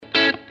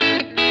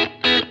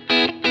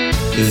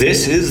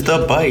This is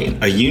The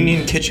Bite, a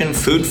Union Kitchen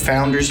Food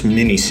Founders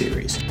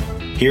mini-series.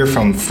 Hear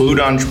from food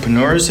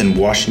entrepreneurs in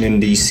Washington,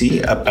 D.C.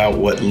 about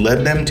what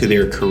led them to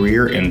their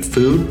career in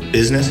food,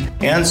 business,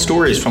 and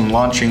stories from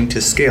launching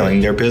to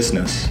scaling their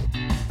business.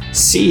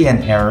 C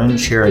and Aaron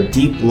share a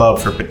deep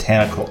love for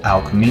botanical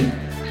alchemy,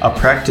 a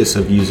practice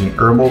of using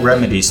herbal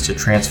remedies to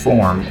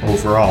transform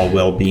overall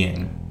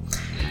well-being.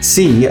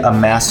 C, a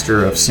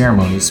master of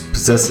ceremonies,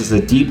 possesses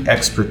a deep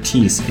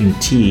expertise in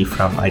tea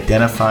from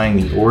identifying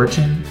the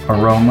origin,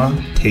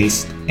 aroma,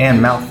 taste, and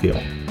mouthfeel.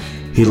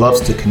 He loves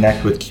to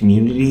connect with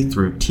community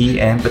through tea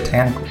and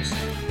botanicals.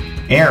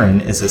 Aaron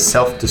is a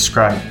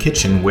self-described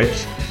kitchen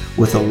witch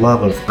with a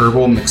love of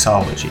herbal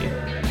mixology.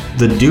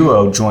 The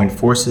duo joined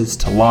forces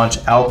to launch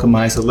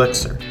Alchemize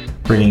Elixir,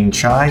 bringing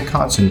chai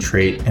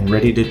concentrate and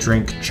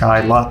ready-to-drink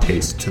chai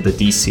lattes to the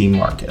DC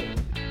market.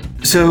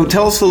 So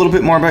tell us a little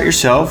bit more about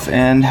yourself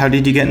and how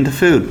did you get into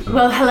food?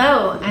 Well,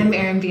 hello, I'm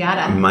Erin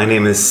Beata. My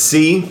name is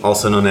C,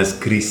 also known as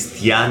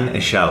Cristian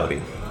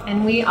Echauri.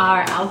 And we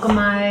are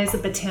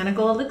Alchemize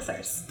Botanical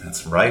Elixirs.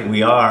 That's right,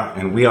 we are.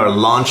 And we are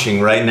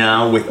launching right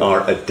now with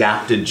our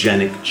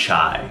adaptogenic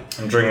chai.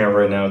 I'm drinking it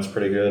right now. It's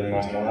pretty good. I'm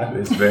not gonna lie.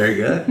 It's very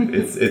good.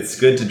 It's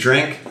good to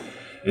drink.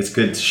 It's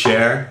good to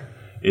share.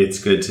 It's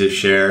good to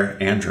share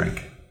and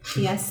drink.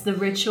 Yes, the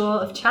ritual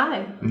of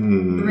chai,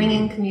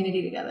 bringing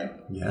community together.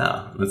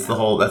 Yeah, that's the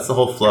whole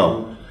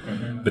flow.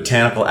 Mm-hmm.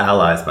 Botanical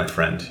allies, my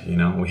friend. You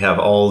know, we have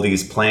all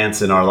these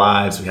plants in our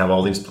lives. We have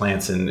all these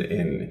plants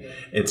in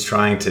it's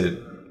trying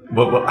to.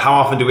 How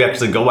often do we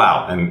actually go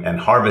out and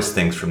harvest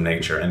things from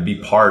nature and be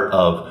part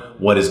of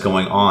what is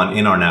going on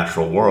in our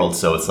natural world?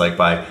 So it's like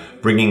by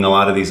bringing a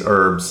lot of these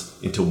herbs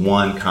into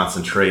one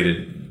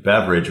concentrated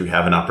beverage, we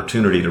have an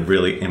opportunity to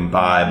really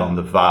imbibe on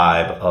the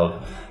vibe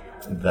of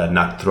the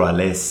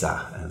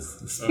naturaleza, as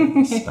the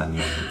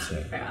Spanish would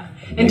say. Yeah.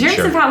 In terms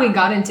of how we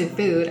got into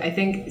food, I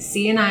think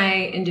C and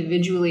I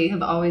individually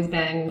have always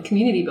been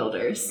community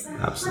builders.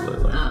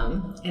 Absolutely.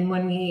 And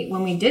when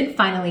we did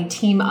finally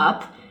team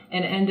up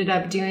and ended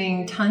up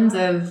doing tons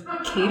of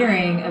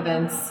catering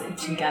events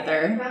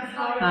together,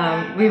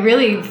 we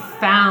really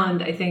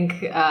found, I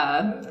think,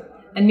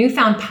 a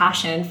newfound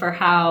passion for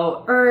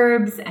how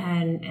herbs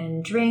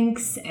and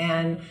drinks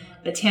and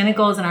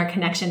botanicals and our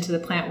connection to the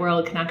plant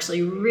world can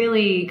actually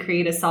really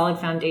create a solid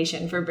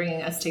foundation for bringing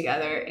us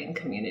together in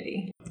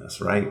community. That's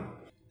right.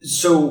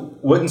 So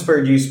what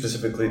inspired you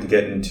specifically to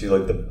get into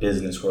like the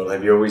business world?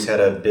 Have you always had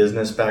a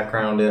business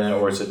background in it,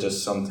 or is it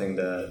just something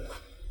that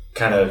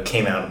kind of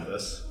came out of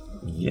this?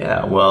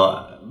 Yeah,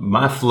 well,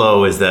 my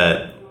flow is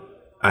that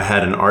I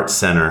had an art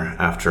center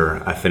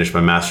after I finished my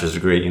master's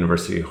degree at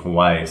University of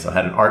Hawaii. So I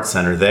had an art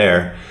center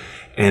there.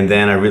 And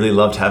then I really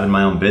loved having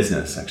my own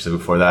business. Actually,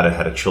 before that, I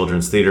had a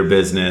children's theater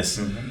business.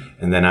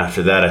 Mm-hmm. And then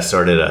after that, I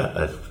started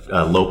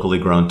a locally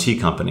grown tea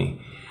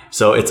company.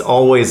 So it's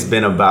always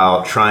been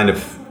about trying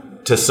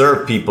to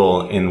serve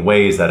people in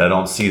ways that I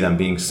don't see them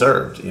being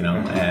served, you know,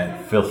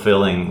 and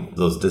fulfilling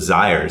those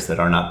desires that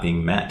are not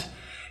being met.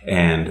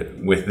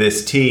 And with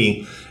this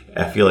tea,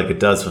 I feel like it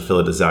does fulfill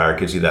a desire. It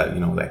gives you that, you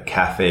know, that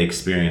cafe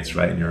experience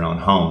right in your own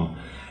home.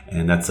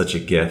 And that's such a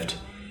gift.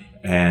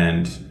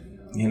 And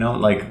you know,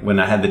 like when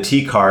I had the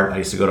tea cart, I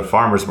used to go to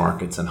farmers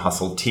markets and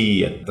hustle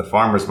tea at the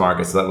farmers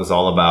market. So that was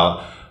all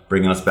about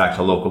bringing us back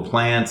to local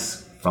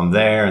plants from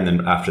there. And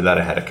then after that,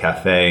 I had a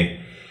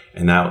cafe.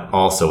 And that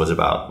also was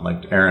about,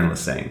 like Aaron was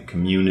saying,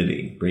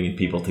 community, bringing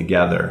people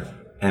together.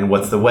 And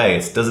what's the way?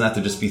 It doesn't have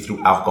to just be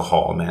through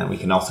alcohol, man. We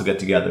can also get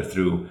together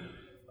through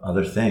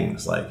other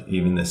things, like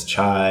even this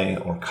chai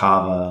or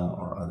kava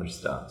or other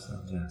stuff. So,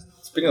 yeah.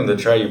 Speaking of the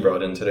chai you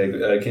brought in today,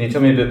 can you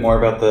tell me a bit more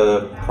about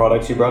the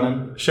products you brought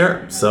in?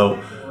 Sure. So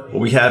what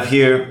we have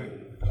here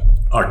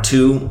are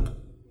 2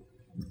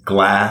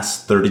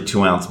 glass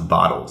 32-ounce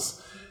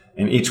bottles.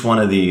 And each one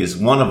of these,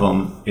 one of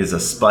them is a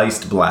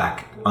spiced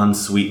black,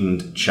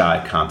 unsweetened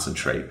chai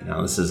concentrate.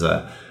 Now this is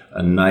got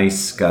a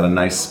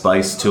nice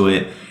spice to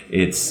it.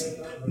 It's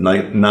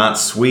not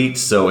sweet,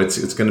 so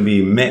it's going to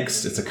be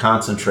mixed. It's a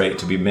concentrate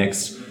to be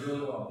mixed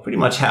pretty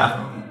much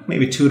half,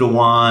 maybe 2 to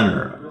 1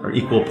 or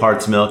equal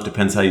parts milk,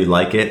 depends how you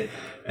like it.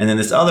 And then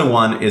this other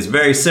one is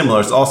very similar.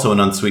 It's also an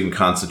unsweetened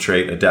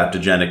concentrate,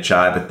 adaptogenic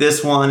chai, but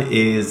this one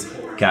is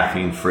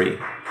caffeine free.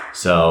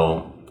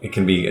 So it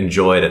can be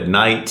enjoyed at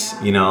night,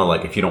 you know,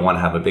 like if you don't want to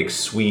have a big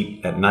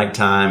sweet at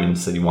nighttime and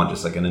so you want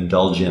just like an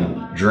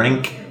indulgent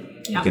drink,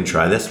 you can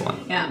try this one.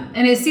 Yeah.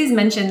 And as C's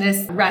mentioned,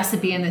 this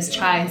recipe and this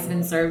chai has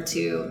been served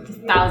to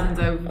thousands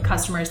of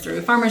customers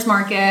through farmers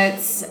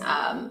markets,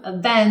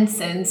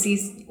 events, and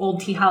C's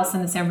old tea house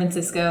in the San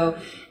Francisco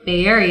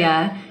Bay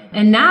Area.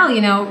 And now,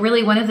 you know,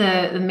 really one of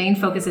the main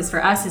focuses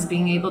for us is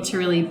being able to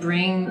really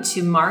bring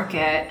to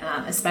market,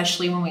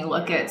 especially when we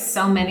look at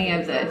so many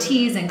of the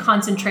teas and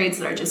concentrates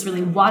that are just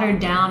really watered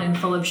down and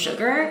full of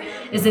sugar,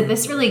 is that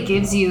this really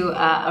gives you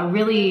a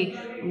really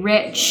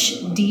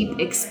rich, deep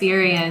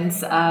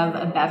experience of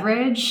a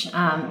beverage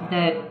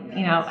that,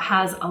 you know,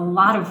 has a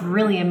lot of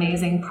really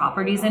amazing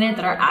properties in it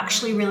that are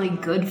actually really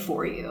good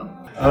for you.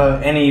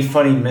 Any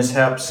funny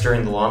mishaps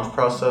during the launch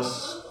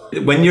process?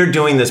 When you're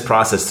doing this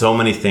process, so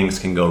many things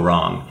can go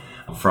wrong.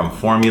 From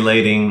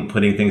formulating,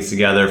 putting things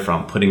together,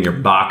 from putting your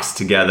box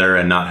together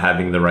and not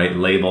having the right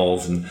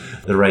labels and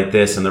the right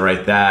this and the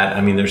right that.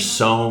 I mean, there's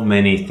so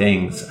many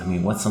things. I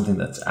mean, what's something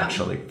that's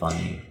actually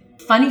funny?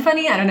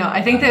 Funny? I don't know.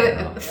 I think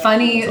that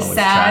funny, sad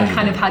tragedy.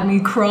 kind of had me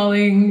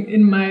crawling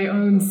in my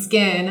own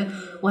skin,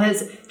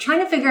 was trying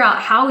to figure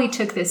out how we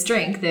took this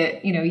drink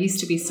that, used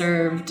to be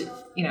served,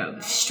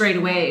 straight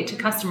away to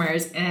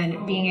customers,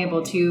 and being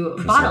able to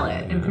bottle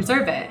it and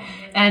preserve it,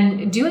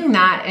 and doing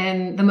that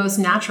in the most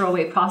natural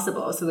way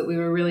possible, so that we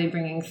were really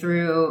bringing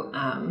through,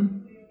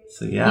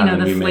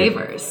 the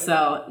flavors.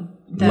 So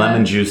the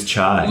lemon juice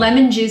chai.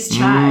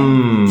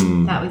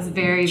 That was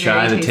very,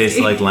 chai very that tastes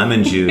like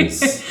lemon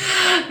juice.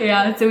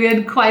 Yeah, so we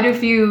had quite a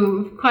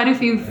few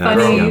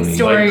funny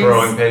stories, like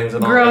growing pains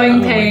and all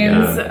growing that.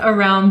 pains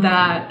around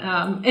that,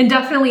 and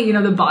definitely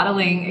the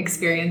bottling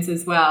experience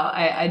as well.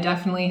 I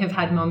definitely have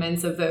had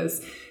moments of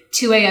those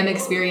 2 a.m.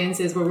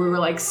 experiences where we were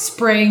like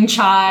spraying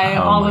chai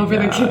all over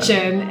the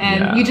kitchen,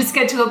 and you just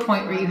get to a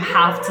point where you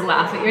have to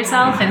laugh at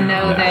yourself and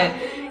know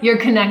that you're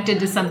connected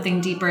to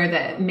something deeper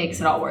that makes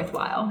it all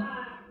worthwhile.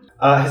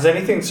 Has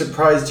anything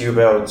surprised you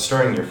about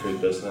starting your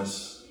food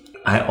business?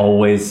 I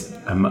always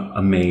am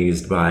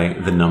amazed by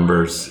the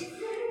numbers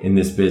in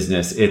this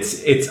business.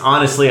 It's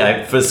honestly,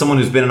 for someone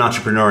who's been an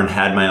entrepreneur and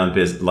had my own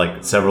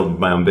several of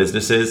my own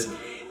businesses,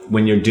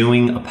 when you're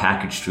doing a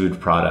packaged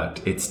food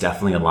product, it's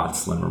definitely a lot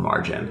slimmer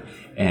margin.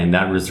 And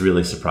that was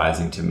really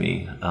surprising to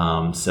me.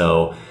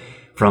 So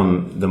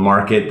from the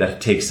market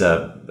that takes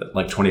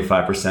like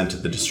 25% to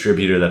the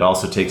distributor that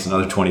also takes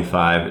another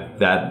 25,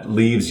 that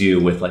leaves you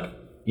with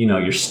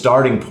your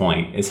starting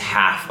point is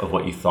half of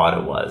what you thought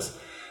it was,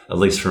 at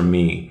least for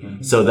me.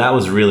 Mm-hmm. So that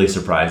was really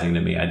surprising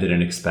to me. I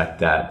didn't expect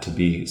that to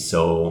be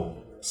so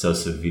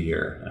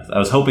severe. I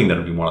was hoping that it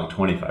would be more like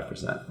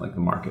 25%, like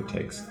the market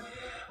takes.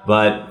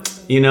 But,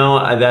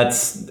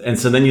 and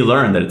so then you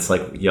learn that it's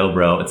like, yo,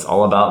 bro, it's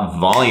all about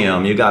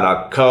volume. You got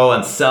to go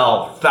and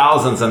sell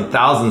thousands and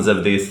thousands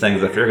of these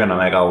things if you're going to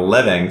make a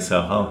living.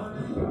 So,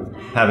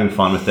 having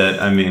fun with it.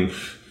 I mean,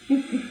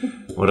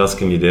 what else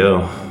can you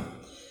do?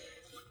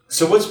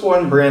 So what's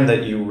one brand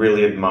that you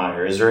really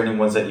admire? Is there any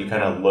ones that you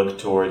kind of look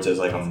towards as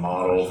like a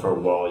model for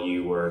while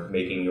you were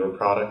making your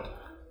product?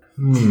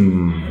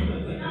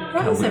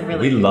 That is a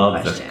really good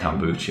love question. the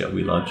kombucha.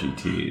 We love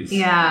GTs.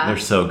 Yeah. They're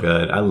so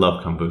good. I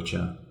love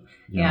kombucha.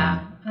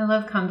 Yeah, I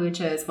love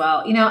kombucha as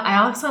well.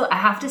 I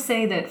have to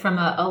say that from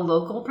a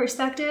local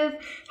perspective,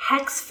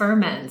 Hex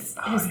Ferments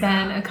has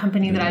been a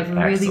company that I've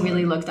really,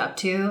 really looked up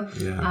to.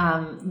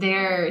 Yeah.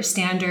 Their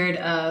standard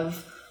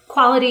of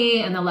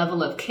quality and the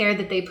level of care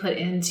that they put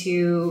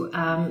into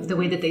the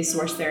way that they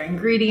source their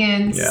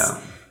ingredients.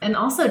 Yeah. And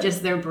also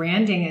just their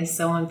branding is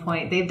so on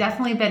point. They've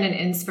definitely been an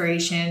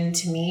inspiration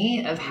to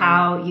me of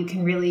how you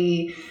can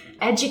really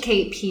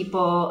educate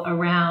people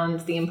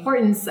around the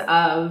importance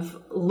of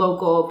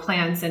local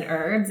plants and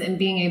herbs and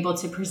being able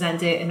to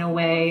present it in a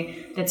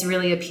way that's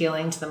really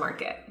appealing to the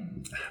market.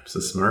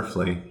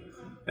 Absolutely.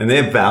 And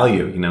they have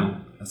value,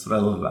 That's what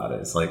I love about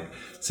it. It's like,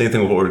 same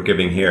thing with what we're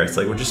giving here. It's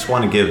like, we just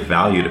want to give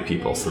value to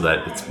people so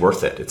that it's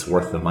worth it. It's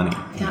worth the money.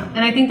 Yeah.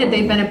 And I think that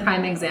they've been a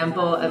prime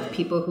example of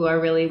people who are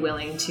really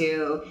willing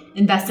to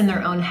invest in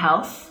their own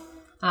health,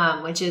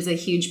 which is a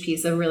huge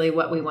piece of really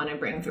what we want to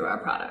bring through our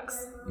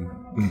products.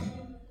 Mm-hmm.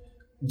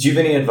 Do you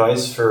have any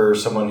advice for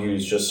someone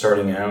who's just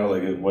starting out?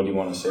 Like, what do you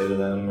want to say to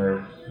them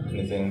or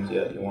anything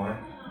that you want?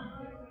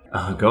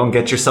 Go and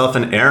get yourself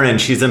an Erin.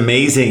 She's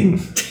amazing.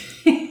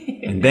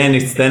 And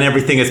then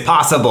everything is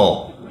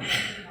possible.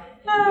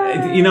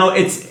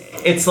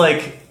 It's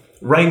like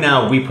right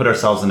now we put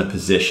ourselves in a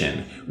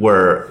position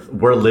where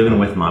we're living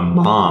with my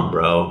mom,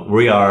 bro.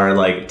 We are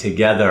like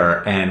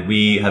together and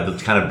we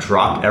have kind of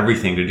dropped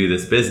everything to do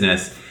this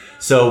business.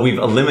 So we've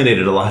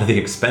eliminated a lot of the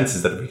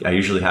expenses that I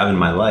usually have in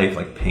my life,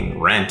 like paying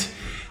rent.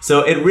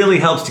 So it really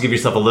helps to give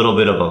yourself a little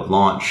bit of a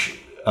launch,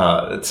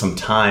 some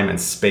time and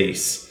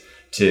space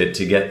to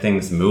get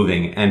things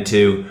moving and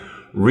to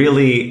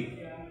really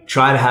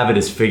try to have it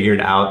as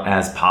figured out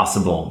as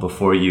possible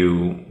before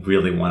you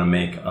really want to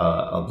make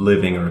a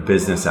living or a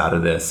business out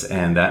of this.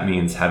 And that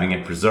means having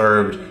it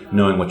preserved,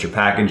 knowing what you're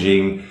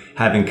packaging,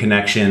 having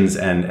connections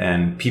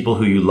and people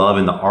who you love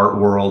in the art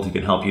world who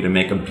can help you to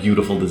make a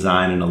beautiful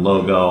design and a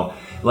logo.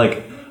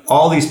 Like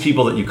all these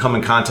people that you come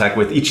in contact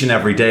with each and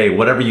every day,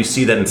 whatever you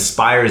see that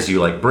inspires you,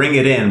 like bring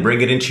it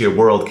into your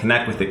world,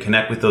 connect with it,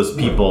 connect with those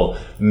people,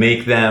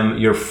 make them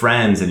your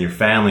friends and your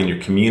family and your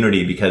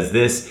community, because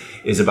this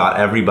is about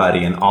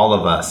everybody and all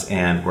of us.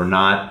 And we're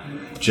not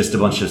just a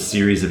bunch of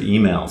series of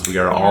emails. We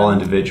are all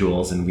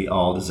individuals and we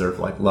all deserve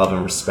like love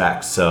and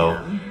respect.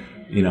 So,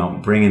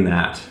 bring in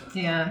that.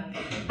 Yeah.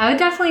 I would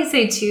definitely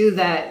say too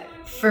that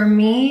for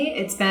me,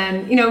 it's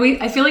been,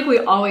 I feel like we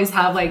always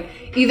have like,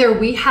 either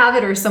we have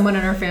it or someone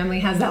in our family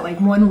has that like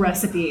one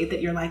recipe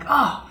that you're like,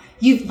 oh,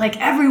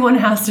 everyone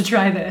has to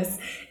try this.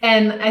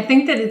 And I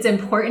think that it's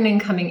important in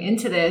coming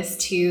into this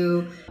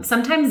to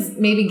sometimes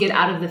maybe get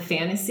out of the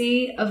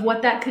fantasy of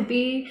what that could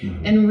be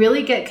and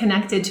really get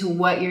connected to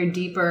what your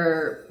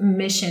deeper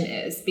mission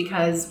is.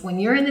 Because when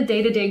you're in the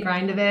day-to-day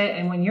grind of it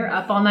and when you're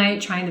up all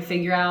night trying to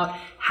figure out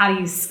how do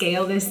you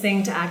scale this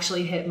thing to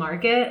actually hit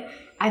market,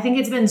 I think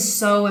it's been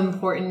so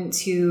important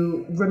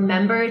to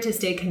remember to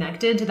stay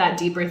connected to that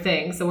deeper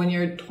thing. So when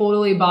you're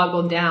totally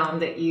boggled down,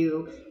 that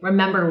you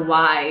remember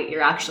why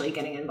you're actually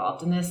getting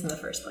involved in this in the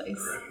first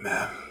place.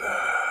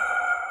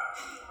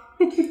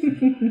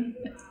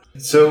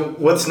 So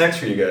what's next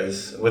for you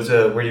guys? Where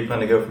do you plan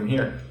to go from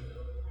here?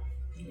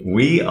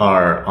 We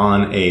are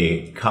on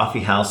a coffee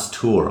house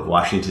tour of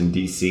Washington,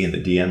 D.C. and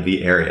the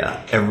DMV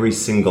area. Every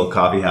single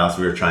coffee house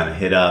we are trying to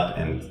hit up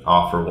and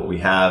offer what we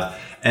have.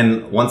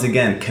 And once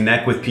again,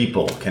 connect with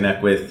people,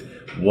 connect with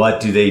what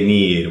do they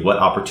need, what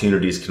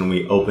opportunities can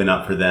we open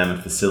up for them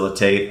and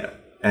facilitate.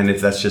 And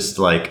if that's just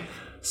like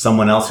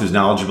someone else who's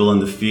knowledgeable in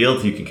the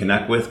field you can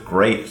connect with,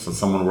 great. So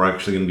someone we're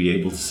actually going to be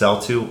able to sell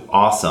to,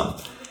 awesome.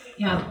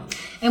 Yeah.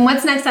 And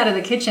what's next out of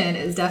the kitchen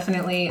is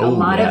definitely a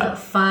lot of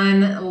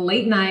fun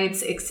late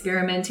nights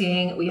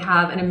experimenting. We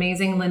have an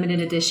amazing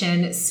limited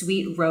edition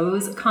Sweet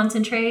Rose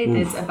concentrate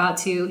that's about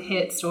to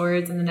hit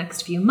stores in the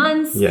next few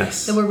months.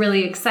 Yes. That we're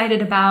really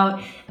excited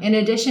about. In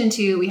addition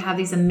to, we have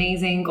these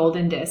amazing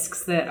golden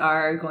discs that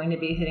are going to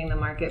be hitting the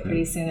market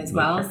pretty soon as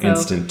well. So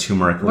instant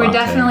turmeric latte. We're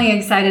definitely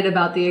excited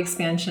about the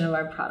expansion of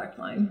our product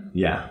line.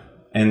 Yeah.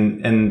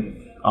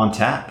 And on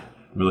tap.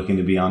 We're looking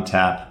to be on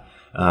tap.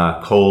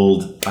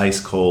 Ice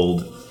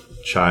cold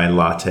chai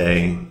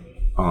latte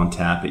on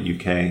tap at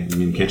UK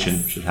Union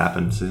Kitchen should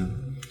happen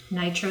soon.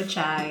 Nitro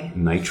chai.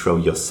 Nitro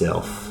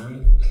yourself.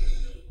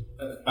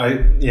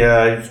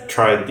 I've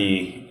tried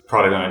the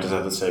product, and I just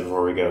have to say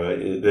before we go,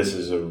 this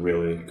is a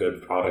really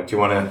good product. Do you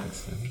want to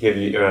give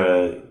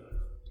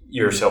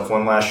yourself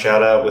one last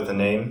shout out with the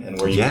name and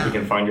where you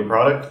can find your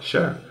product?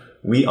 Sure.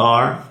 We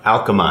are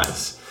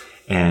Alchemize.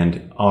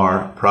 And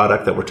our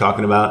product that we're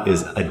talking about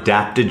is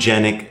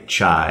adaptogenic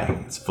chai.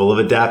 It's full of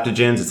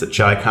adaptogens. It's a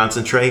chai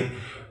concentrate.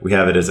 We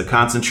have it as a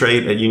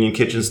concentrate at Union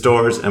Kitchen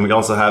stores, and we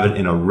also have it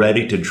in a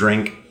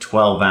ready-to-drink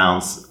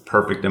 12-ounce,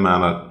 perfect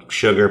amount of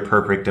sugar,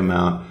 perfect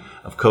amount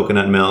of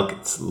coconut milk.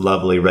 It's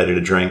lovely, ready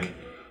to drink.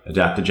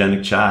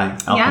 Adaptogenic chai,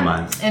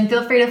 Alchemize. Yeah. And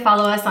feel free to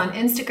follow us on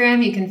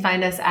Instagram. You can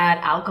find us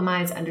at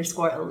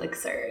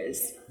alchemize_elixirs.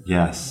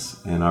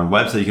 Yes. And our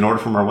website, you can order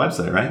from our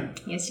website, right?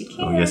 Yes, you can.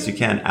 Oh, yes, you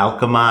can.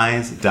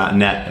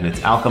 Alchemize.net. And it's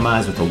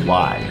Alchemize with a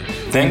Y.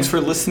 Thanks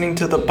for listening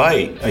to The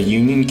Bite, a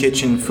Union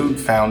Kitchen Food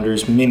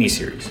Founders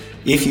miniseries.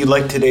 If you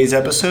liked today's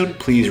episode,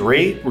 please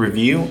rate,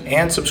 review,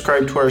 and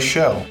subscribe to our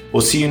show.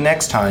 We'll see you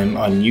next time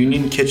on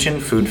Union Kitchen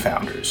Food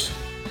Founders.